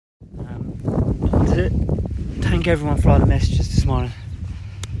thank everyone for all the messages this morning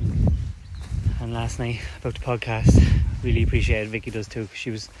and last night about the podcast. Really appreciate it. Vicky does too, because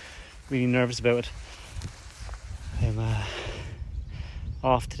she was really nervous about it. I'm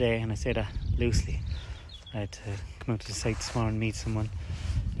off today, and I say that loosely. I had to come out to the site this morning and meet someone.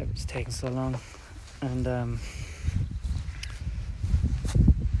 It was taking so long, and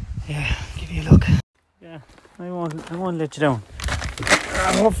yeah, give you a look. Yeah, I won't let you down.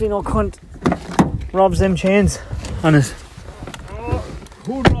 Hopefully no cunt robs them chains on it.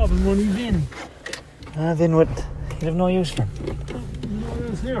 Who robbing when he's in? I've been with. You'd have no use for him. No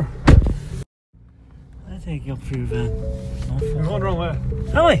use here. I'll take you up for your van. You're going the wrong way.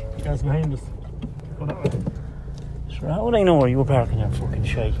 How are you? The guy's behind us. Go that way. Sure, how would I know where you were parking your fucking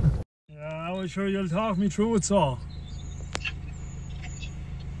shite? Yeah, I was sure you'll talk me through it, so.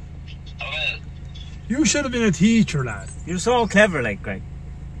 You should have been a teacher, lad. You're so clever, like, Greg.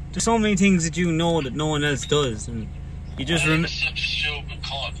 There's so many things that you know that no one else does, and you just I'm such a stupid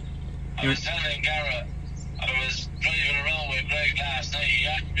cunt. I was telling Garrett, I was driving around with Greg last night. He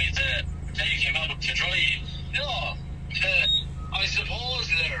asked me to take him out to drive. You know, I suppose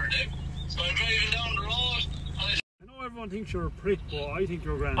there, so I'm driving down the road. I know everyone thinks you're a prick, but I think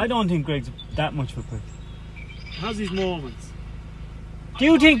you're grand. I don't think Greg's that much of a prick. Has his moments. Do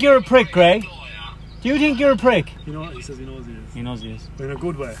you think you're a prick, Greg? Do you think you're a prick? You know, he says he knows he is. He knows he is. But in a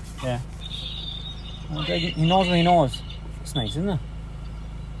good way. Yeah. Well, Greg, he knows what he knows. It's nice, isn't it?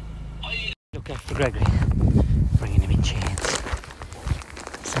 Look after Gregory. Bringing him in chains.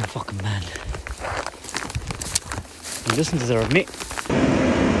 Some fucking man. He doesn't deserve me.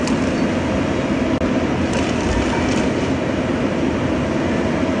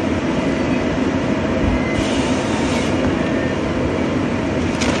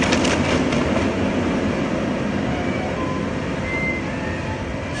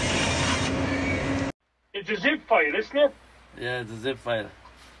 It's a zip file, isn't it? Yeah, it's a zip file.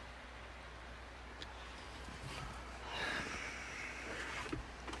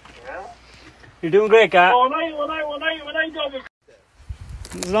 You're doing great, Gar. When I double.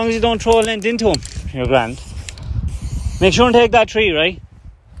 As long as you don't throw a length into him, you're grand. Make sure and take that tree, right?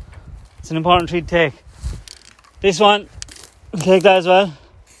 It's an important tree to take. This one, take that as well.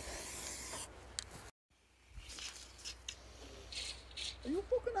 Are you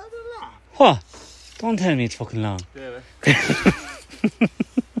fucking having a laugh? What? Don't tell me it's fucking long. Yeah, okay.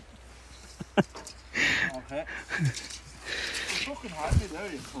 It's fucking hard me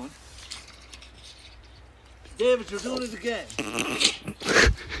there, you cunt. David, you're doing it again.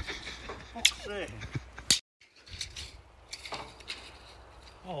 Fuck's sake.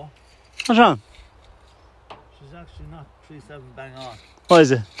 Oh, What's wrong? she's actually not 3-7 bang on. What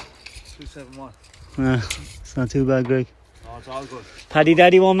is it? 3-7-1. It's not too bad, Greg. No, it's all good. Paddy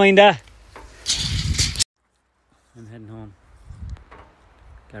Daddy won't mind that. I'm heading home.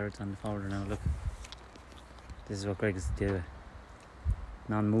 Garrett's on the forward now, look. This is what Greg is to deal with.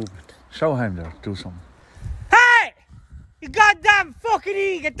 Non-movement. Show him there, do something. Hey! You goddamn fucking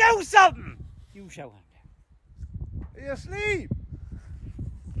idiot, do something! You show him there. Are you asleep?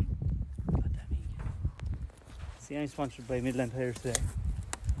 Goddamn idiot. See, I'm sponsored by Midland Tires today.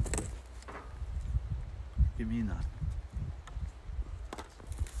 You mean that?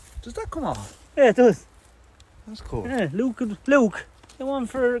 Does that come off? Yeah, it does. That's cool. Yeah, Luke, the one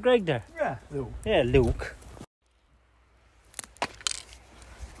for Greg there. Yeah, Luke. Yeah, Luke.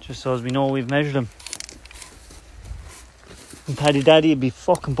 Just so as we know we've measured him. And Paddy Daddy would be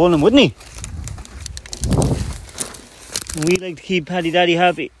fucking pulling, wouldn't he? And we like to keep Paddy Daddy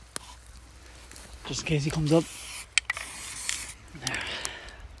happy. Just in case he comes up. There.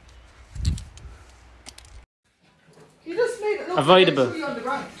 You just made it look Avoidable. like on the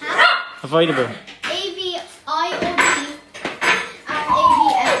ground. Avoidable. A-V-I-O-D and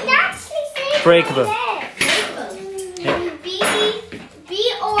A-B-L-E. Breakable.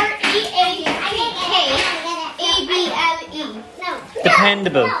 B-R-E-A-K-A-B-L-E.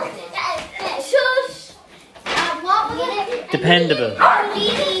 Dependable. Shush. What was it? Dependable.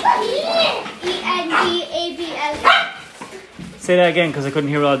 D-E-P-E-N-D-A-B-L-E. Say that again because I couldn't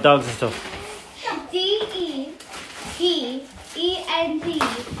hear all the dogs and stuff. D-E-P-E-N-D-A-B-L-E.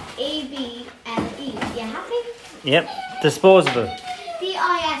 You happy? Yep. Disposable.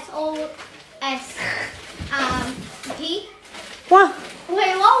 D-I-S-O-S-P. What?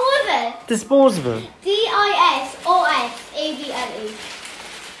 Wait, what was it? Disposable. D-I-S-O-S-A-B-L-E.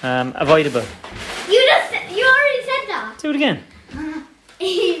 Avoidable. You already said that. Do it again.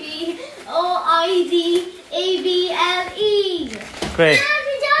 A-B-O-I-D-A-B-L-E. Great.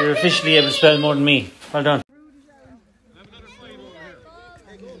 You're officially able to spell more than me. Well done.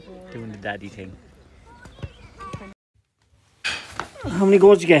 Doing the daddy thing. How many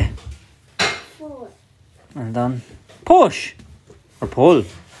goals did you get? 4. Well done. Push! Or pull,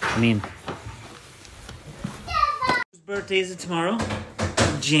 I mean. Whose birthday is it tomorrow?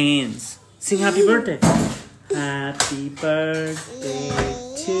 Jane's. Sing happy birthday. Happy birthday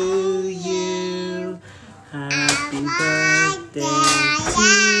to you. Happy birthday to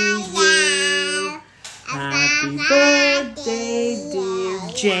you. Happy birthday, dear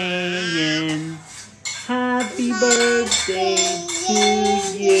Jane. Happy birthday to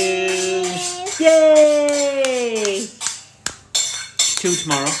you. Yay! 2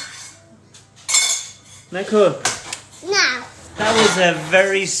 tomorrow. Isn't that cool? No. That was a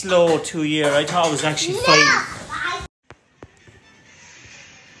very slow 2 year. I thought it was actually 5.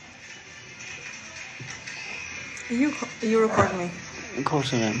 Are you recording me? Of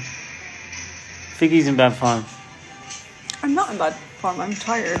course I am. Figgy's in bad form. I'm not in bad form. I'm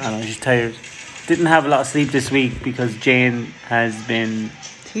tired. I know, she's tired. Didn't have a lot of sleep this week because Jane has been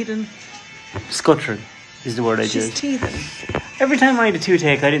Teething. scuttering, is the word I She's use. teething. Every time I had a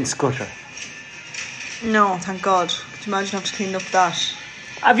toothache, I didn't scutter. No, thank God. Could you imagine having to clean up that?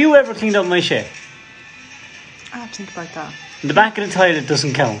 Have you ever cleaned up my shit? I have to think about that. The back of the toilet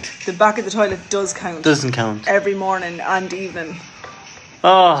doesn't count. The back of the toilet does count. Doesn't count. Every morning and evening.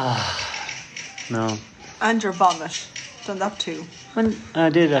 Oh, no. And your vomit. Done that too. I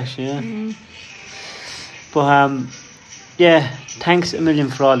did actually, yeah. But yeah, thanks a million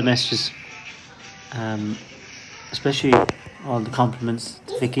for all the messages. Especially all the compliments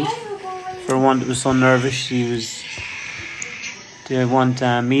to Vicky. For one that was so nervous, she was. They want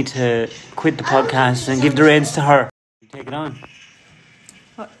me to quit the podcast and give the reins to her. Take it on.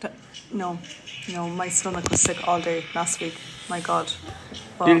 No, my stomach was sick all day last week. My God.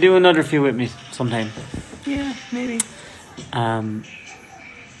 Well, You'll do another few with me sometime. yeah, maybe. And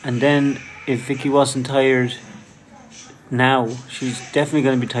then if Vicky wasn't tired now, she's definitely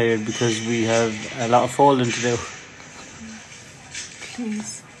going to be tired because we have a lot of folding to do.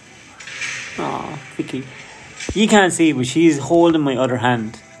 Please. Aw, Vicky. You can't see, but she's holding my other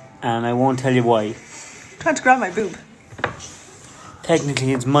hand, and I won't tell you why. Trying to grab my boob.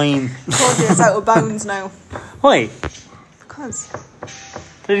 Technically, it's mine. Told you it's out of bounds now. Why? Because.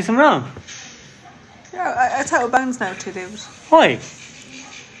 Did I do something wrong? Yeah, it's out of bounds now too, David. Why?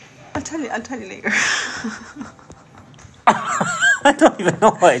 I'll tell you later. I don't even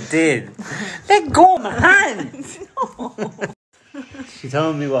know what I did. Let go of my hand. No. She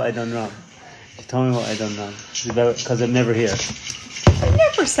told me what I done wrong. It's about because I'm never here. I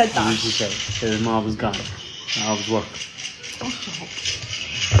never said that. She said that his mom was gone. I was work.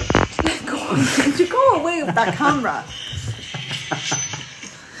 Could you go away with that camera?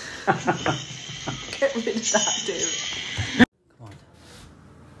 Get rid of that, David. Come on.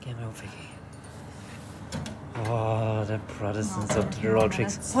 Get out, Vicky. Oh, the Protestants up to their old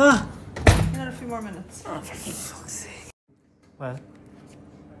tricks. What? Another few more minutes. Oh, for fuck's sake. Well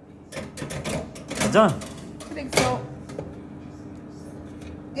done. I think so.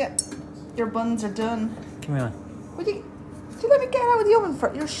 Yeah, your buns are done. Come on. Would you let me get out of the oven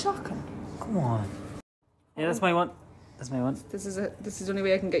first? You're shocking. Come on. Yeah, that's my one. This is the only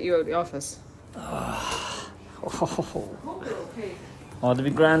way I can get you out of the office. Oh, the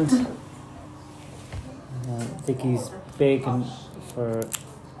big grand. Vicky's baking for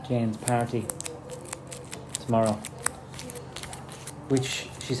Jane's party tomorrow, which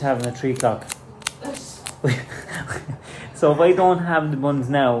she's having at 3 o'clock. So if I don't have the buns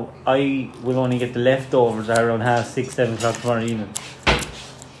now, I will only get the leftovers around 6:30, 7 o'clock tomorrow evening.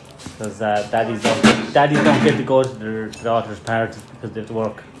 Because daddies don't get to go to their daughter's parties because they have to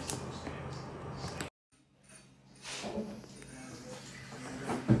work.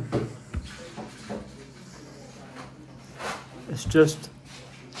 It's just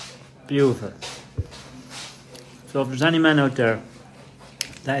beautiful. So if there's any man out there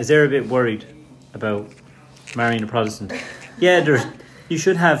that is ever a bit worried about marrying a Protestant, yeah, you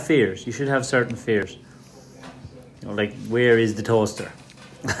should have fears. You should have certain fears. You know, like, where is the toaster?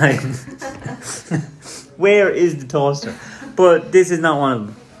 Where is the toaster? But this is not one of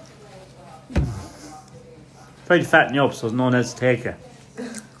them. Try to fatten you up so there's no one else to take you.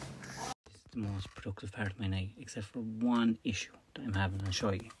 It's the most productive part of my night, except for one issue that I'm having. I'll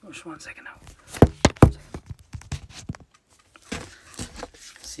show you. Just 1 second now.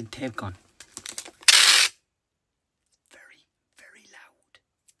 See the tape gone. Very, very loud.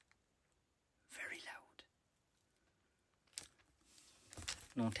 Very loud.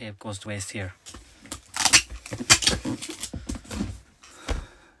 No tape goes to waste here.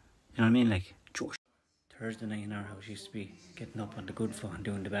 You know what I mean? Like, Josh. Thursday night in our house used to be getting up on the good floor and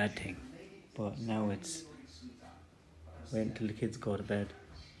doing the bad thing. But now it's wait until the kids go to bed.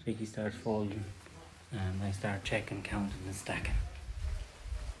 Vicky starts folding, and I start checking, counting, and stacking.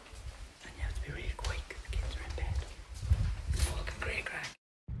 And you have to be really quick because the kids are in bed. Fucking great crack.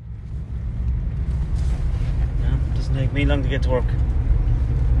 No, it doesn't take me long to get to work.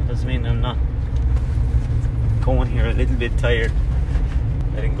 It doesn't mean I'm not going here a little bit tired.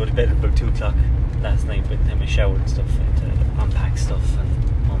 I didn't go to bed at about 2 o'clock last night, by the time I showered and stuff. I had to unpack stuff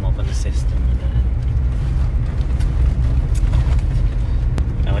and warm up on the system.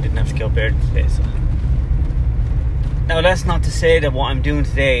 And I didn't have to get up early today, so. Now that's not to say that what I'm doing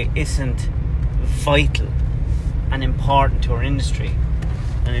today isn't vital and important to our industry.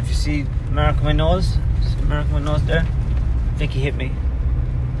 And if you see the mark on my nose, there? Vicky hit me.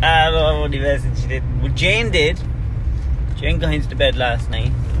 I don't know what he messaged she did. Well, Jane did. Jane got into the bed last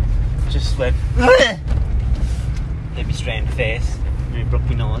night. Just went hit me straight in the face. And broke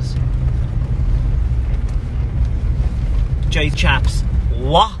my nose. Jay's chaps.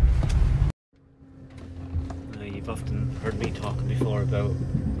 What? You've often heard me talking before about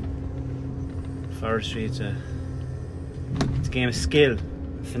forestry. It's a game of skill,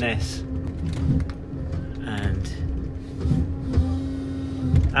 finesse, and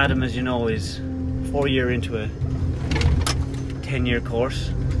Adam, as you know, is 4 years into a 10-year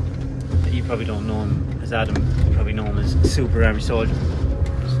course. You probably don't know him as Adam. You probably know him as Super Army Soldier.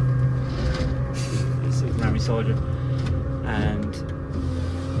 Super Army Soldier, and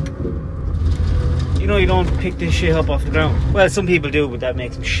you know, you don't pick this shit up off the ground. Well, some people do, but that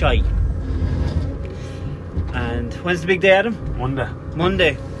makes them shy. And when's the big day, Adam?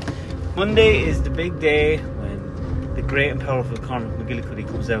 Monday is the big day when the great and powerful Cormac McGillicuddy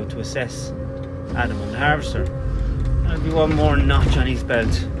comes out to assess Adam on the harvester. That'll be one more notch on his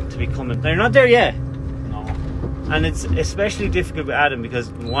belt to be coming. Now, you're not there yet. No. And it's especially difficult with Adam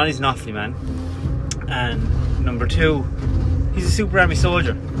because, one, he's an Offaly man, and number 2, he's a Super Army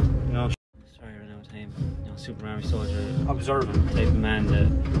Soldier. You know, sorry, I ran out of time. You know, Super Army Soldier, Observant. type of man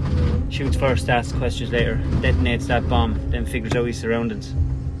that shoots first, asks questions later, detonates that bomb, then figures out his surroundings.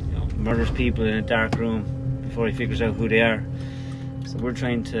 You know, murders people in a dark room before he figures out who they are. So we're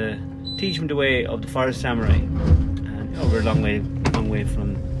trying to teach him the way of the forest samurai. And you know, we're a long way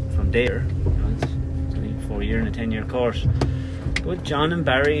from there. You know, it's only 4 years and a 10-year course. But John and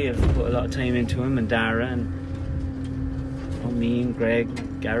Barry have put a lot of time into him, and Dara, and you know, me and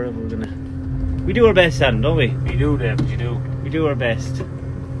Greg, Gareth. We do our best, Adam, don't we? You do, David, you do. We do our best.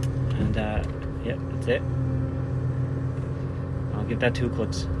 And yeah, that's it. I'll give that 2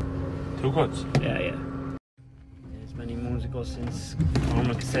 cuts. 2 cuts? Yeah. There's many moons ago since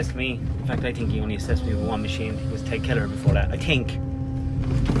Cormac assessed me. In fact, I think he only assessed me with one machine. It was Ted Keller before that, I think.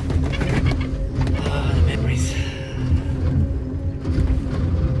 Ah, the memories.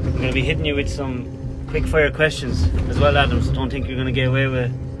 I'm going to be hitting you with some quick fire questions as well, Adam, so don't think you're going to get away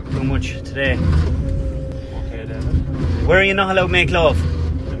with too much today. Okay, David. Where are you not allowed to make love?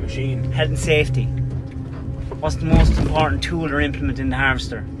 The machine. Health and safety. What's the most important tool or implement in the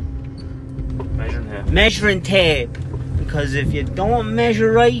harvester? Measuring tape. Measuring tape. Because if you don't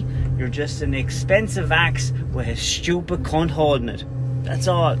measure right, you're just an expensive axe with a stupid cunt holding it. That's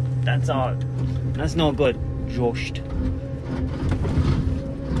all. That's no good. Just.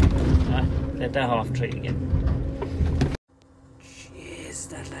 Let that half try again. Jeez,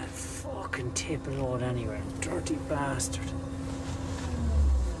 that lad fucking tip it all anywhere. Dirty bastard.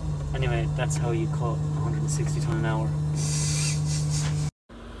 Anyway, that's how you cut 160 ton an hour.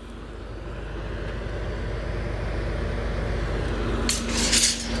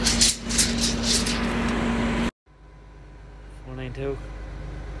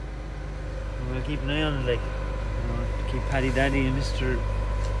 We'll keep an eye on it, like, keep Paddy Daddy and Mr.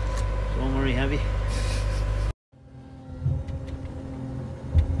 Don't worry, heavy.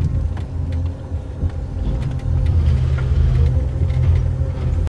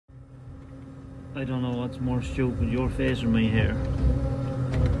 I don't know what's more stupid, your face or my hair.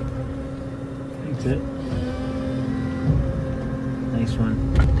 That's it. Nice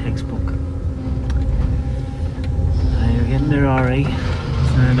one. Textbook. You're getting there alright.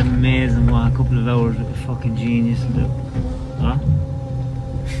 It's not amazing what a couple of hours with a fucking genius will do. Huh?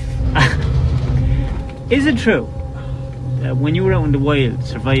 Is it true that when you were out in the wild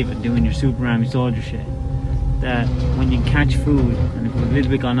surviving, doing your Super Army Soldier shit, that when you catch food and if it was a little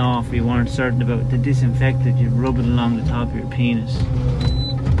bit gone off or you weren't certain about it, to disinfect it, you'd rub it along the top of your penis?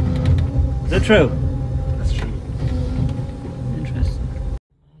 Is that true? That's true. Interesting. Oh,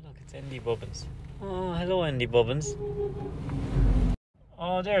 look, it's Andy Bubbins. Oh, hello, Andy Bubbins.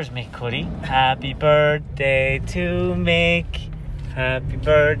 Oh, there's Mick Cuddy. Happy birthday to Mick. Happy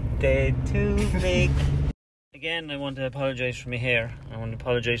birthday to Mick. Again, I want to apologise for my hair. I want to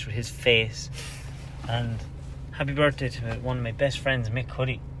apologise for his face. And happy birthday to one of my best friends, Mick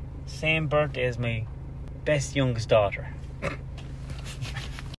Cuddy. Same birthday as my best youngest daughter.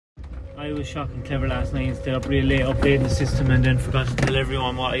 I was shocked and clever last night and stayed up really late updating the system and then forgot to tell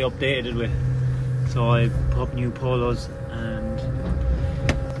everyone what I updated it with. So I put up new polos and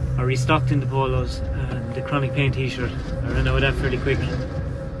I restocked in the polos and the Chronic Pain t-shirt. I ran out of that fairly quick.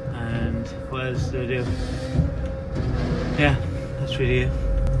 And what else did I do? Yeah, that's really it.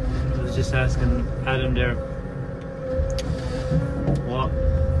 I was just asking Adam there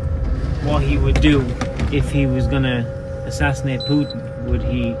what he would do if he was gonna assassinate Putin. Would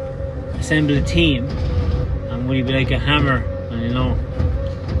he assemble a team and would he be like a hammer and, you know,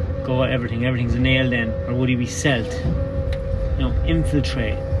 go at everything's a nail then, or would he be stealth, you know,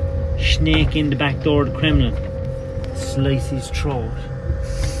 infiltrate, snake in the back door of the Kremlin, slice his throat?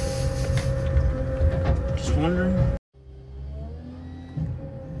 Just wondering.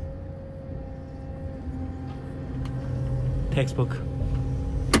 Textbook.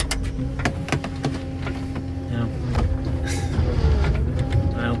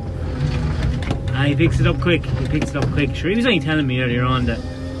 He picks it up quick. Sure, he was only telling me earlier on that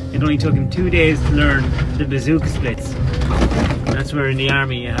it only took him 2 days to learn the bazooka splits. That's where in the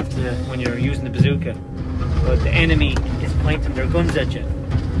army you have to, when you're using the bazooka, but the enemy is pointing their guns at you.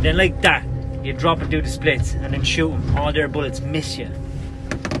 Then like that, you drop it, do the splits, and then shoot them. All their bullets miss you.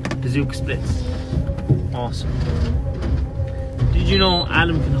 Bazooka splits. Awesome. Did you know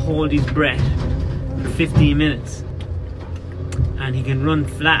Adam can hold his breath for 15 minutes? And he can run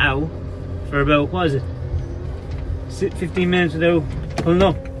flat out for about, what is it? 15 minutes without pulling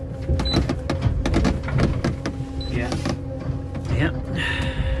up. Yeah.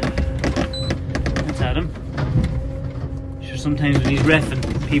 That's Adam. Sure, sometimes when he's reffing,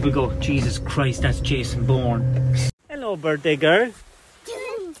 people go, Jesus Christ, that's Jason Bourne. Hello, birthday girl.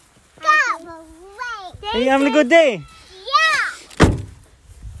 Are you having a good day? Yeah.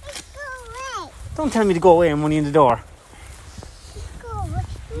 Let's go away. Don't tell me to go away, I'm only in the door.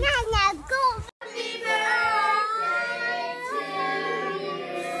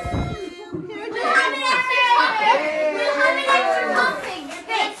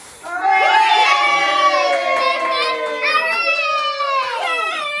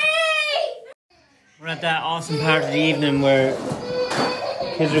 We're at that awesome part of the evening where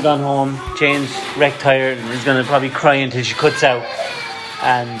kids are gone home, Jane's wrecked tired and is going to probably cry until she cuts out.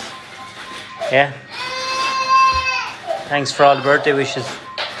 And yeah, thanks for all the birthday wishes.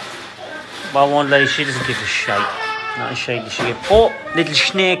 But I won't lie, she doesn't give a shite. Not a shite that she gives. Oh, little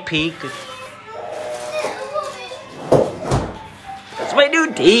snake peek. That's my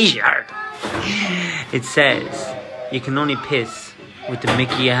new t-shirt. It says, you can only piss with the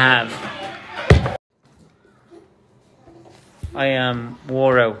Mickey you have. I am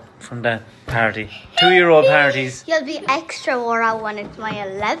wore out from that party. 2-year-old parties. You'll be extra wore out when it's my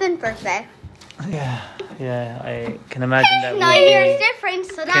 11th birthday. Yeah, I can imagine that. 9 years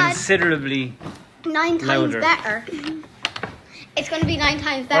difference, so that's considerably 9 times louder. better. It's going to be 9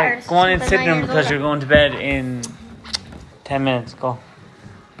 times better. Right, go on and so sit I'm 9 down years because older. you're going to bed in 10 minutes. Go.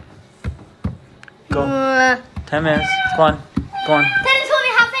 10 minutes. Go on. 10